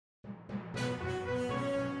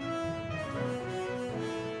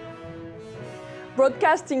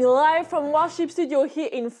Broadcasting live from WARSHEEP Studio here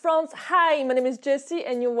in France. Hi, my name is Jessy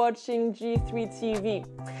and you're watching G3 TV.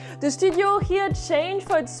 The studio here changed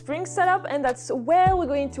for its spring setup, and that's where we're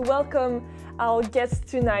going to welcome our guests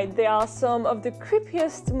tonight. They are some of the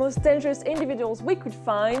creepiest, most dangerous individuals we could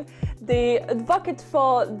find. They advocate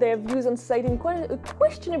for their views on society in quite a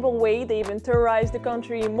questionable way. They even terrorize the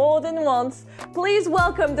country more than once. Please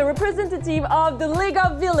welcome the representative of the League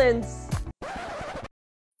of Villains.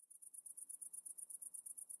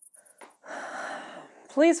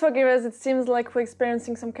 Please forgive us, it seems like we're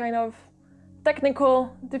experiencing some kind of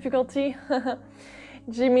technical difficulty.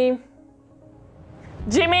 Jimmy?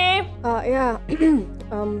 Yeah.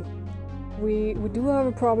 We do have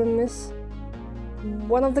a problem, miss.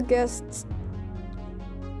 One of the guests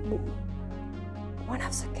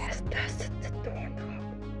does the doorknob.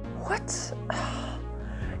 What?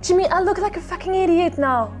 Jimmy, I look like a fucking idiot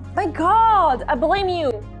now. My God, I blame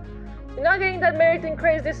you. You're not getting that merit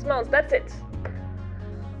increase this month, that's it.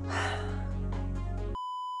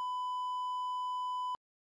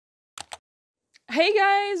 Hey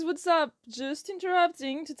guys, what's up? Just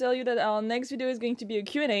interrupting to tell you that our next video is going to be a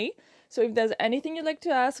Q&A. So if there's anything you'd like to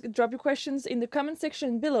ask, drop your questions in the comment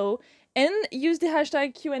section below and use the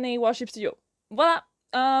hashtag Q&A WARSHEEP Studio. Voila!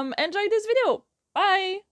 Enjoy this video!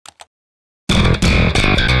 Bye!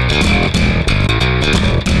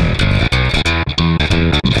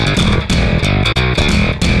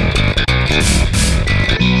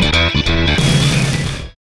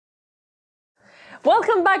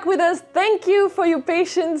 Welcome back with us. Thank you for your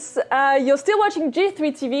patience. You're still watching G3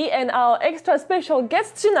 TV, and our extra special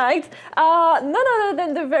guests tonight are none other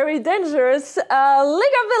than the very dangerous League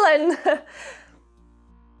of Villains.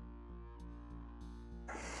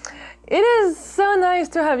 It is so nice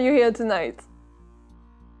to have you here tonight.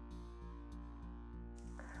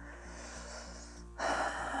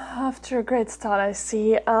 After a great start, I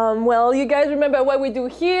see. Well, you guys remember what we do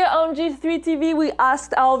here on G3 TV. We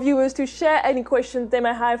asked our viewers to share any questions they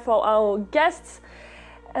may have for our guests.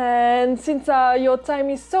 And since your time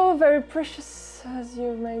is so very precious, as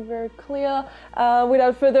you've made very clear,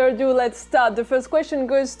 without further ado, let's start. The first question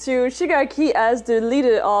goes to Shigaraki as the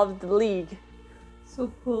leader of the league.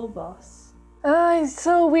 So cool, boss.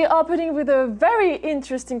 So we're opening with a very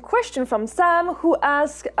interesting question from Sam, who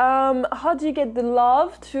asks, how do you get the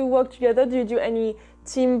love to work together? Do you do any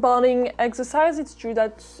team bonding exercise? It's true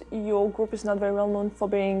that your group is not very well known for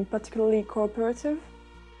being particularly cooperative.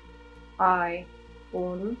 I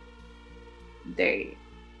own day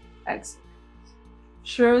exercise.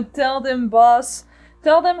 Sure, tell them, boss.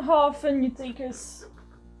 Tell them how often you take us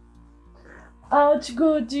out to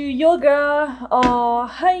go do yoga or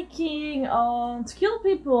hiking or to kill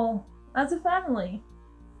people as a family.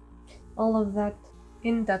 All of that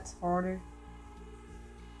in that order.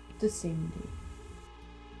 The same day.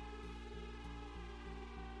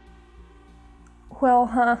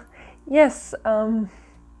 Well, yes,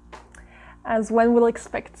 as one will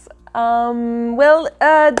expect.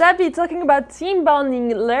 Dabi, talking about team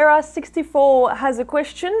bonding, Lara64 has a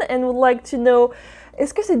question and would like to know,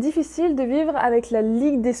 est-ce que c'est difficile de vivre avec la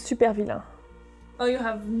Ligue des super vilains? Oh, you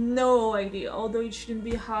have no idea, although it shouldn't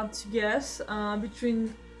be hard to guess.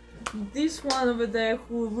 Between this one over there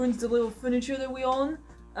who ruins the little furniture that we own,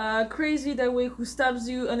 Crazy that way who stabs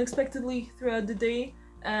you unexpectedly throughout the day,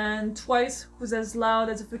 and Twice who's as loud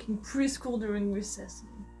as a fucking preschool during recess.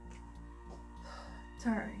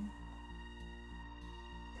 Tiring.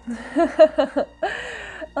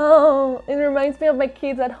 Oh, it reminds me of my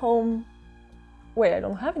kids at home. Wait, I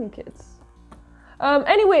don't have any kids.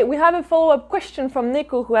 Anyway, we have a follow-up question from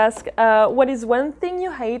Nico who asks, what is one thing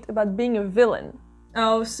you hate about being a villain?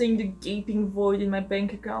 Oh, seeing the gaping void in my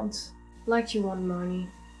bank account. Like you want money.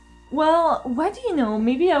 Well, what do you know?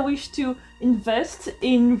 Maybe I wish to invest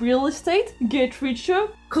in real estate, get richer,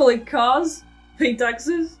 collect cars, pay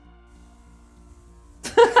taxes.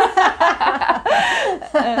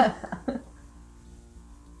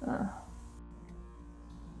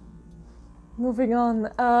 Moving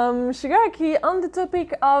on, Shigaraki, on the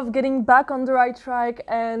topic of getting back on the right track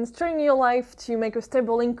and starting your life to make a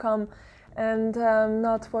stable income and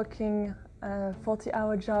not working a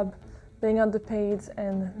 40-hour job, being underpaid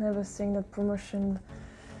and never seeing that promotion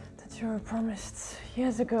that you were promised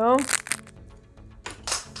years ago.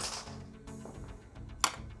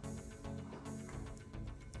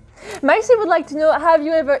 Maxi would like to know, have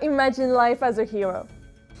you ever imagined life as a hero?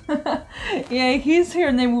 Yeah, his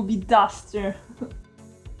hair name will be Duster.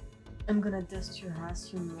 I'm gonna dust your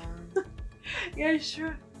ass, you moron. Yeah,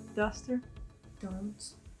 sure. Duster.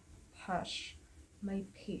 Don't hush my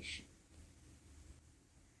patient.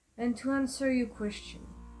 And to answer your question,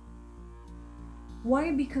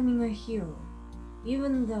 Why becoming a hero,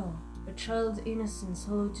 even though a child's innocence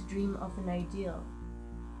allowed to dream of an ideal?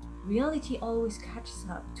 Reality always catches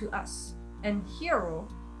up to us, and hero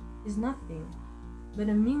is nothing but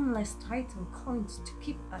a meaningless title coined to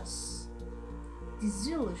keep us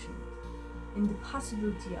disillusioned in the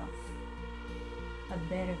possibility of a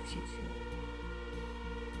better future.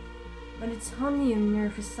 But it's only a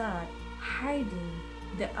mere facade hiding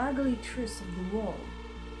the ugly truths of the world.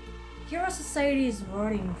 Hero society is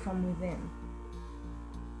rotting from within.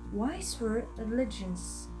 Why swear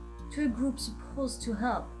allegiance to a group supposed to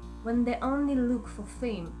help when they only look for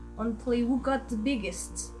fame on play who got the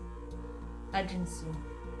biggest agency?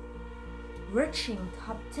 Reaching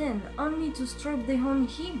top 10 only to stroke their own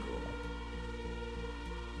ego.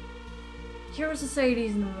 Hero society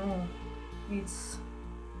is no more. It's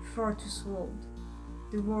far too sold.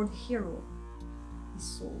 The word hero is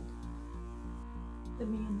sold.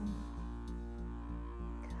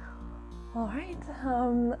 Alright,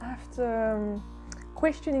 after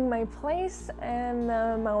questioning my place and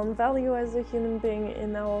my own value as a human being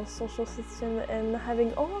in our social system and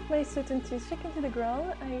having all of my certainties shaken to the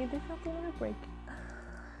ground, I definitely want a break.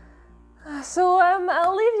 So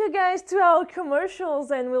I'll leave you guys to our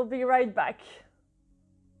commercials and we'll be right back.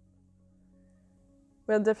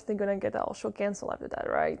 We're definitely gonna get our show cancelled after that,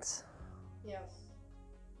 right? Yes,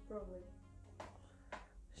 probably.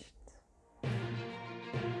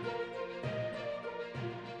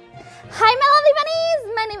 Hi my lovely bunnies!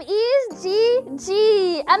 My name is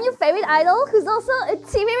Gigi. I'm your favorite idol who's also a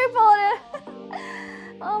TV reporter.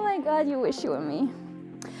 Oh my god, you wish you were me.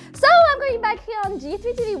 So I'm going back here on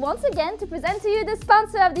G3 TV once again to present to you the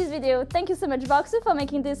sponsor of this video. Thank you so much Boxer for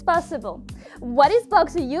making this possible. What is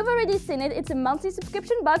Boxer? You've already seen it. It's a monthly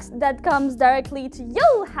subscription box that comes directly to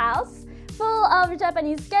your house, full of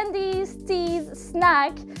Japanese candies, teas,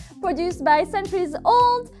 snack, produced by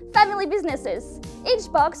centuries-old family businesses.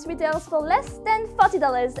 Each box retails for less than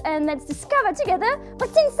 $40, and let's discover together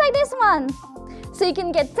what's inside this one. So you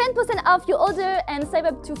can get 10% off your order and save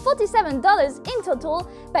up to $47 in total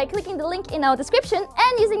by clicking the link in our description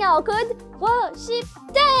and using our code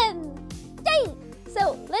WARSHEEP10. Yay!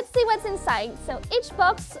 So let's see what's inside. So each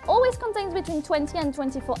box always contains between 20 and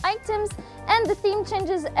 24 items, and the theme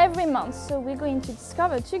changes every month. So we're going to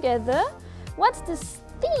discover together what's this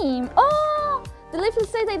theme. Oh, the leaflet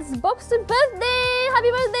says that it's Boxer's birthday.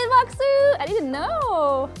 Happy birthday, Boxer! I didn't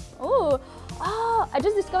know. Oh, I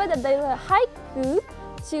just discovered that there's a haiku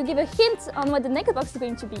to give a hint on what the next box is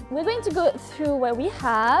going to be. We're going to go through what we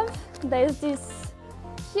have. There's this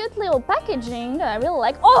cute little packaging that I really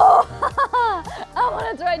like. Oh, I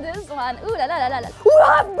want to try this one. Ooh la la la la la. We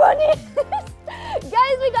have bunnies!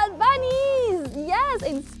 Guys, we got bunnies! Yes,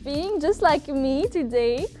 and speaking just like me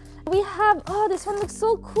today. We have, oh, this one looks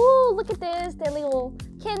so cool. Look at this, they're little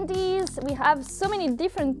candies. We have so many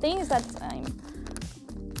different things that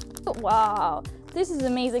wow, this is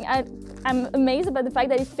amazing. I'm amazed about the fact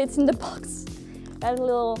that it fits in the box. That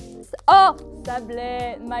little, oh,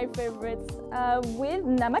 Sable, my favorite, with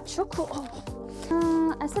Namachoco.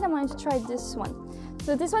 Oh. I said I wanted to try this one.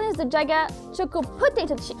 So this one is the Jaga Choco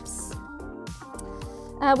Potato Chips.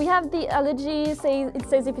 We have the allergy, it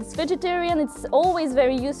says if it's vegetarian. It's always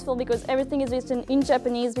very useful because everything is written in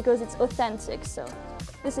Japanese because it's authentic, so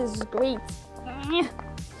this is great.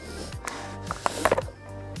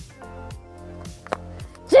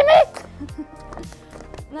 Jimmy!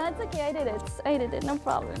 No, it's okay, I did it, no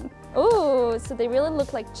problem. Oh, so they really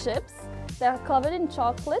look like chips. They're covered in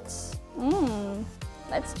chocolate.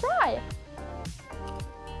 Let's try.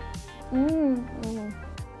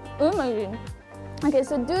 Amazing. Okay,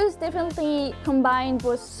 so those definitely combine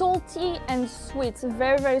both salty and sweet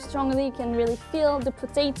very, very strongly. You can really feel the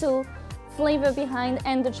potato flavor behind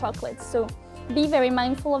and the chocolate. So be very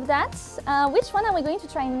mindful of that. Which one are we going to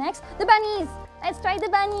try next? The bunnies! Let's try the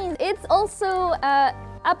bunnies. It's also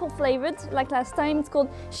apple flavored, like last time. It's called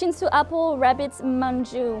Shinsu Apple Rabbit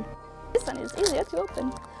Manju. This one is easier to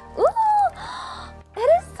open. Ooh! It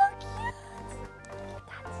is so cute! Look at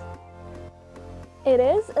that. It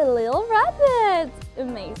is a little rabbit.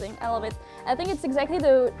 Amazing, I love it. I think it's exactly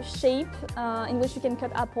the shape in which you can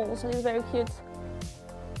cut apples, so it's very cute.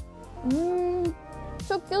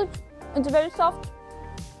 So cute. It's very soft.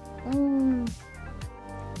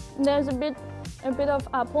 There's a bit of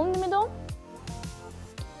apple in the middle.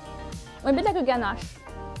 A bit like a ganache.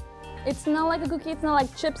 It's not like a cookie, it's not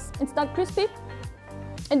like chips, it's not crispy.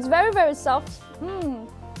 It's very, very soft.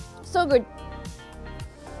 So good.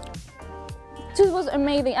 2 was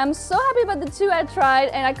amazing. I'm so happy about the 2 I tried,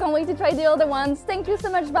 and I can't wait to try the other ones. Thank you so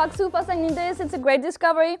much, Baksu, for sending this. It's a great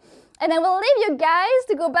discovery. And I will leave you guys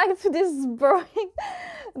to go back to this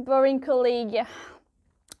boring colleague.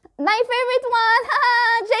 My favorite one,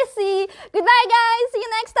 Jessy. Goodbye, guys. See you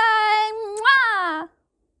next time. Mwah!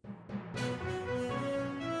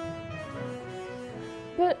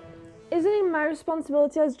 But isn't it my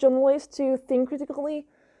responsibility as journalist to think critically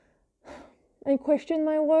and question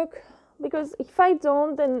my work? Because if I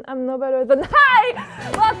don't, then I'm no better than...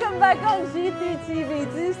 Hi! Welcome back on G3 TV.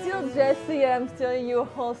 This is still Jessy and I'm still your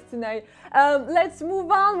host tonight. Let's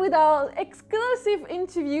move on with our exclusive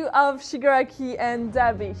interview of Shigaraki and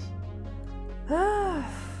Dabi.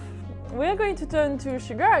 We're going to turn to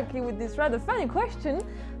Shigaraki with this rather funny question.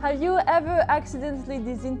 Have you ever accidentally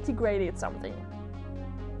disintegrated something?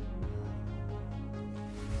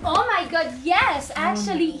 Oh my god, yes!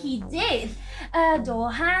 Actually, he did. A door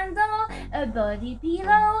handle, a body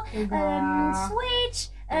pillow, switch,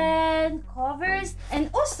 and covers, and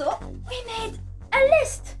also we made a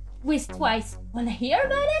list with twice. Wanna hear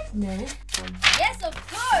about it? No. Yes, of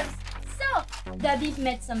course. So, Dabi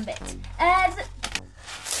made some bets. And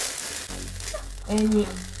Any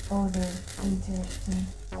other interesting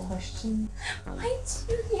question? my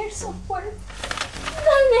 2 years of work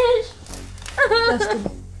vanished. That's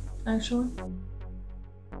good, actually.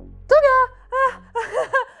 Toga!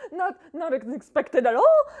 Not expected at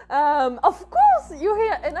all. Of course, you're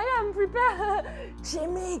here and I am prepared.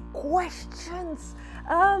 Jimmy, questions.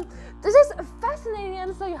 This is a fascinating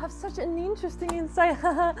answer. You have such an interesting insight.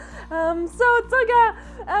 So Toga,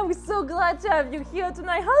 we're so glad to have you here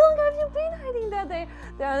tonight. How long have you been hiding there?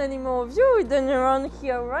 There aren't any more of you. Then you're on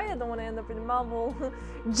here, right? I don't want to end up in a marble.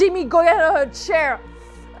 Jimmy, go get her a chair.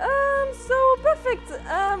 So perfect.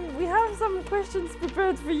 We have some questions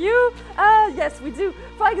prepared for you. Yes, we do.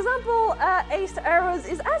 For example, Ace Arrows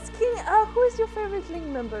is asking, who is your favorite Link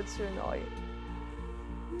member to annoy?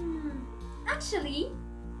 Actually,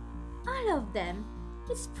 all of them.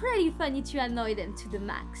 It's pretty funny to annoy them to the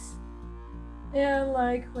max. Yeah,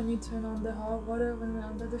 like when you turn on the hot water when we're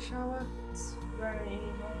under the shower. It's very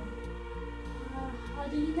annoying. How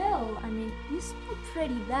do you know? I mean, you smell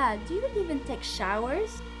pretty bad. Do you even take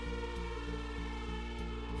showers?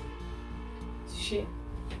 Shit.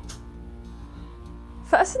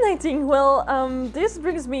 Fascinating. Well, this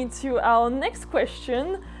brings me to our next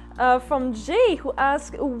question from Jay, who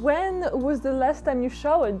asked, when was the last time you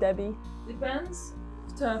showered, Dabi? Depends.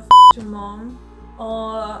 After I your mom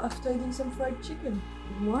or after eating some fried chicken.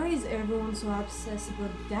 Why is everyone so obsessed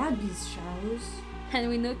about Dabi's showers? And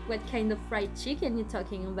we know what kind of fried chicken you're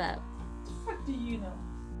talking about. What the fuck do you know?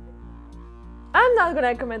 I'm not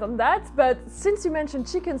gonna comment on that, but since you mentioned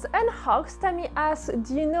chickens and hogs, Tammy asks,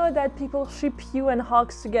 do you know that people ship you and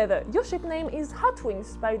hogs together? Your ship name is Hot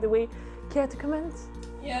Wings, by the way. Care to comment?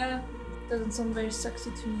 Yeah, doesn't sound very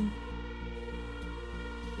sexy to me.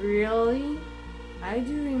 Really? I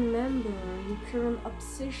do remember your current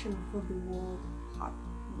obsession for the word hot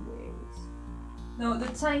wings. No, the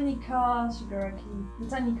tiny cars, Shigaraki. The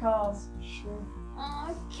tiny cars. Sure.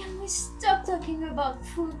 Can we stop talking about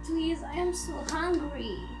food, please? I am so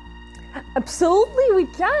hungry. Absolutely, we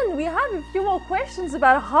can. We have a few more questions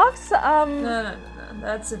about hogs. No,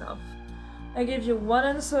 that's enough. I gave you one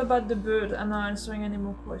answer about the bird. I'm not answering any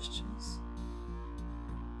more questions.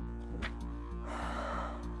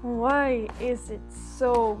 Why is it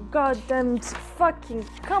so goddamn fucking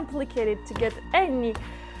complicated to get any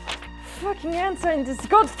fucking answer in this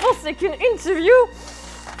godforsaken interview?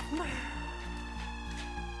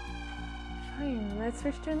 Fine, let's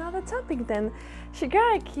switch to another topic then.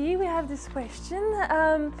 Shigaraki, we have this question.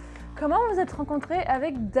 Comment vous êtes rencontré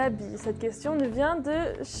avec Dabi? Cette question nous vient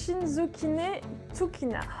de Shinzukine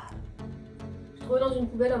Tukina. Je trouvais dans une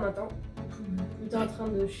poubelle un matin. Il était en train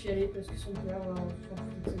de chialer parce que son père s'en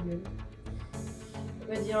fout de sa gueule. Il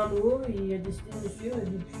m'a dit un mot et il a décidé de me suivre et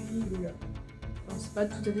depuis il est là. Alors c'est pas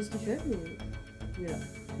tout à fait ce qu'il fait, mais il est là.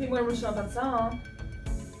 Mais moi je me souviens pas de ça, hein.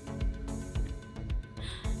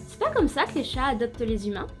 C'est pas comme ça que les chats adoptent les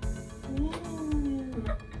humains?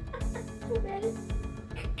 Poubelle.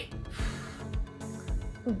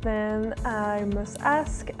 Then I must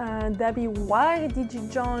ask, Dabi, why did you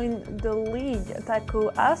join the league?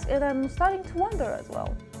 Taco asked, and I'm starting to wonder as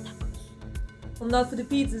well. Well, not for the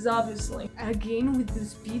pizzas, obviously. Again with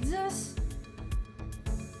those pizzas?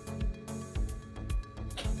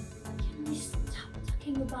 Can we stop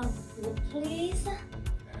talking about food, please?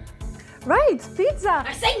 Right, pizza!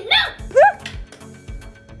 I say no!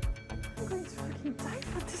 I'm going to fucking die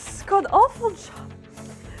for this god-awful job.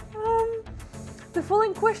 The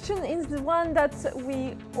following question is the one that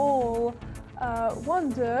we all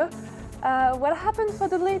wonder what happened for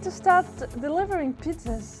the lady to start delivering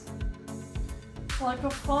pizzas. Lack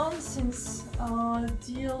of fun, since our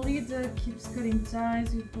dear leader keeps cutting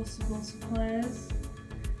ties with possible suppliers.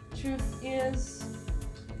 Truth is,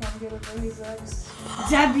 can't get over his ex.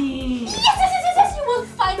 Dabi! Yes, you will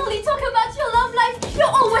finally talk about your love life. You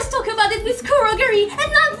always talk about it with Kurogiri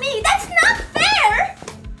and not me. That's not fair!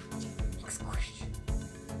 Next question.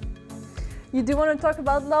 You do want to talk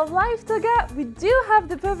about love life, Toga? We do have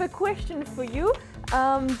the perfect question for you.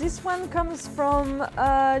 This one comes from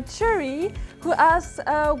Cherry, who asks,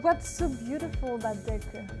 what's so beautiful about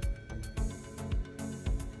Deku?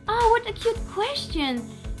 Oh, what a cute question.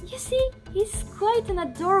 You see, he's quite an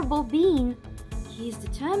adorable being. He's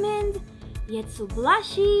determined, yet so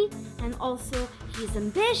blushy, and also he's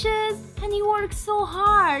ambitious, and he works so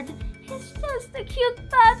hard. He's just a cute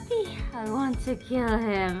puppy. I want to kill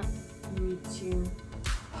him. Me too.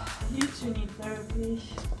 You two need therapy.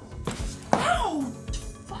 Ow!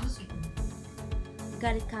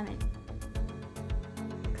 Got it coming.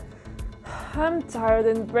 I'm tired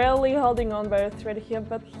and barely holding on by a thread here,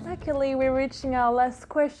 but luckily we're reaching our last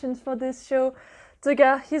questions for this show.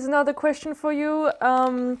 Toga, here's another question for you.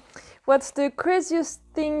 What's the craziest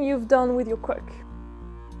thing you've done with your quirk?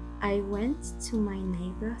 I went to my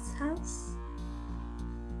neighbor's house.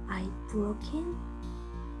 I broke in.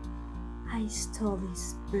 I stole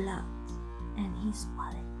his blood and his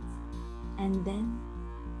wallet. And then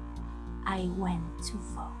I went to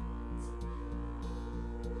vote.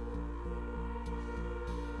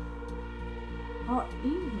 How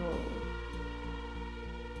evil.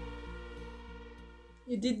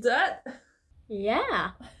 You did that?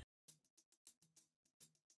 Yeah.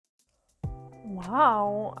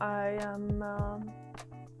 Wow, I am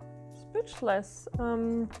speechless.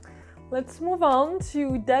 Let's move on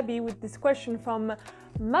to Dabi with this question from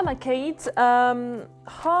Mama Kate.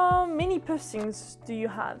 How many piercings do you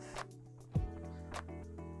have?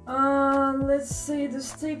 Let's say the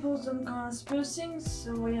staples don't count as piercings,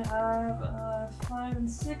 so we have 5 and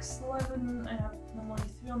 6, 11. I have normally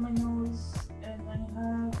 3 on my nose, and I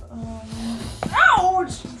have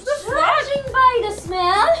ouch! Judging by the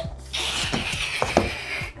smell.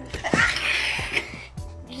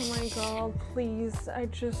 Oh my god, please, I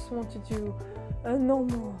just want to do a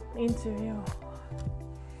normal interview.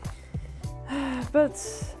 But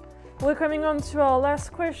we're coming on to our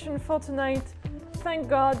last question for tonight. Thank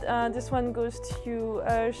God this one goes to you,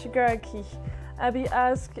 Shigaraki. Abby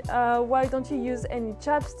asked, why don't you use any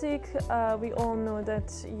chapstick? We all know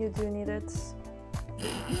that you do need it.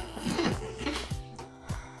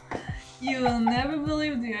 You will never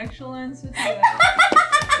believe the actual answer to that.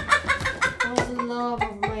 For the love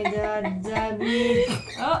of my dad, Dabi.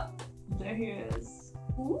 Oh, there he is.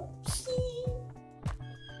 Who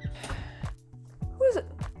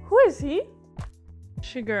is he?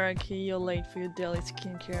 Shigaraki, you're late for your daily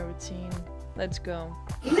skincare routine. Let's go.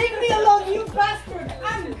 Leave me alone, you bastard!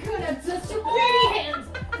 I'm gonna dust your pretty hands!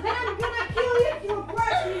 Then I'm gonna kill you if you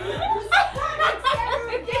brush me with this products ever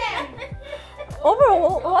again!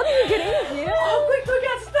 Overall, what are you getting here? Oh, quick, look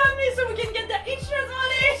at stab me so we can get the insurance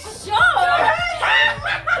money! Sure.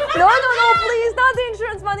 No, please, not the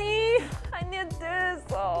insurance money. I need this.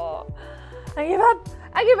 Oh. I give up.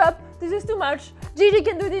 I give up. This is too much. Gigi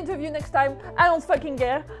can do the interview next time. I don't fucking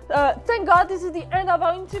care. Thank God this is the end of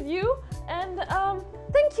our interview. And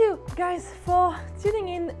thank you guys for tuning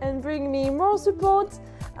in and bringing me more support.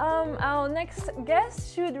 Our next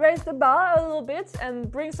guest should raise the bar a little bit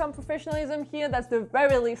and bring some professionalism here. That's the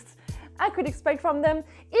very least I could expect from them.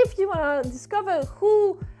 If you want to discover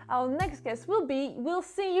who our next guest will be, we'll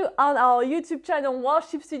see you on our YouTube channel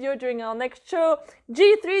WARSHEEP Studio during our next show,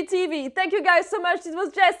 G3 TV. Thank you guys so much. This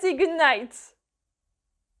was Jessy. Good night.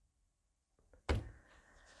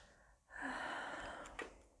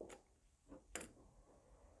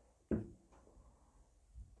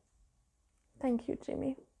 Thank you,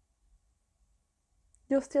 Jimmy.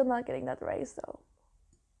 You're still not getting that raise, though.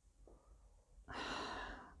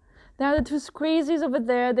 There are the two crazies over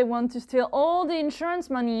there. They want to steal all the insurance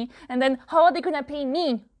money, and then how are they gonna pay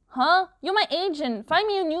me? Huh? You're my agent. Find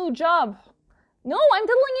me a new job. No, I'm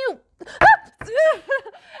telling you.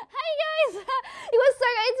 Hey guys, it was so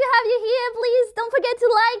great to have you here. Please don't forget to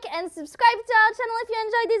like and subscribe to our channel if you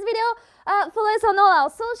enjoyed this video. Follow us on all our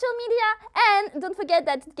social media, and don't forget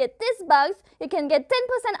that to get this box, you can get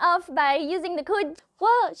 10% off by using the code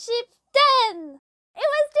WARSHEEP10. It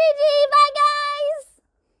was Gigi. Bye guys.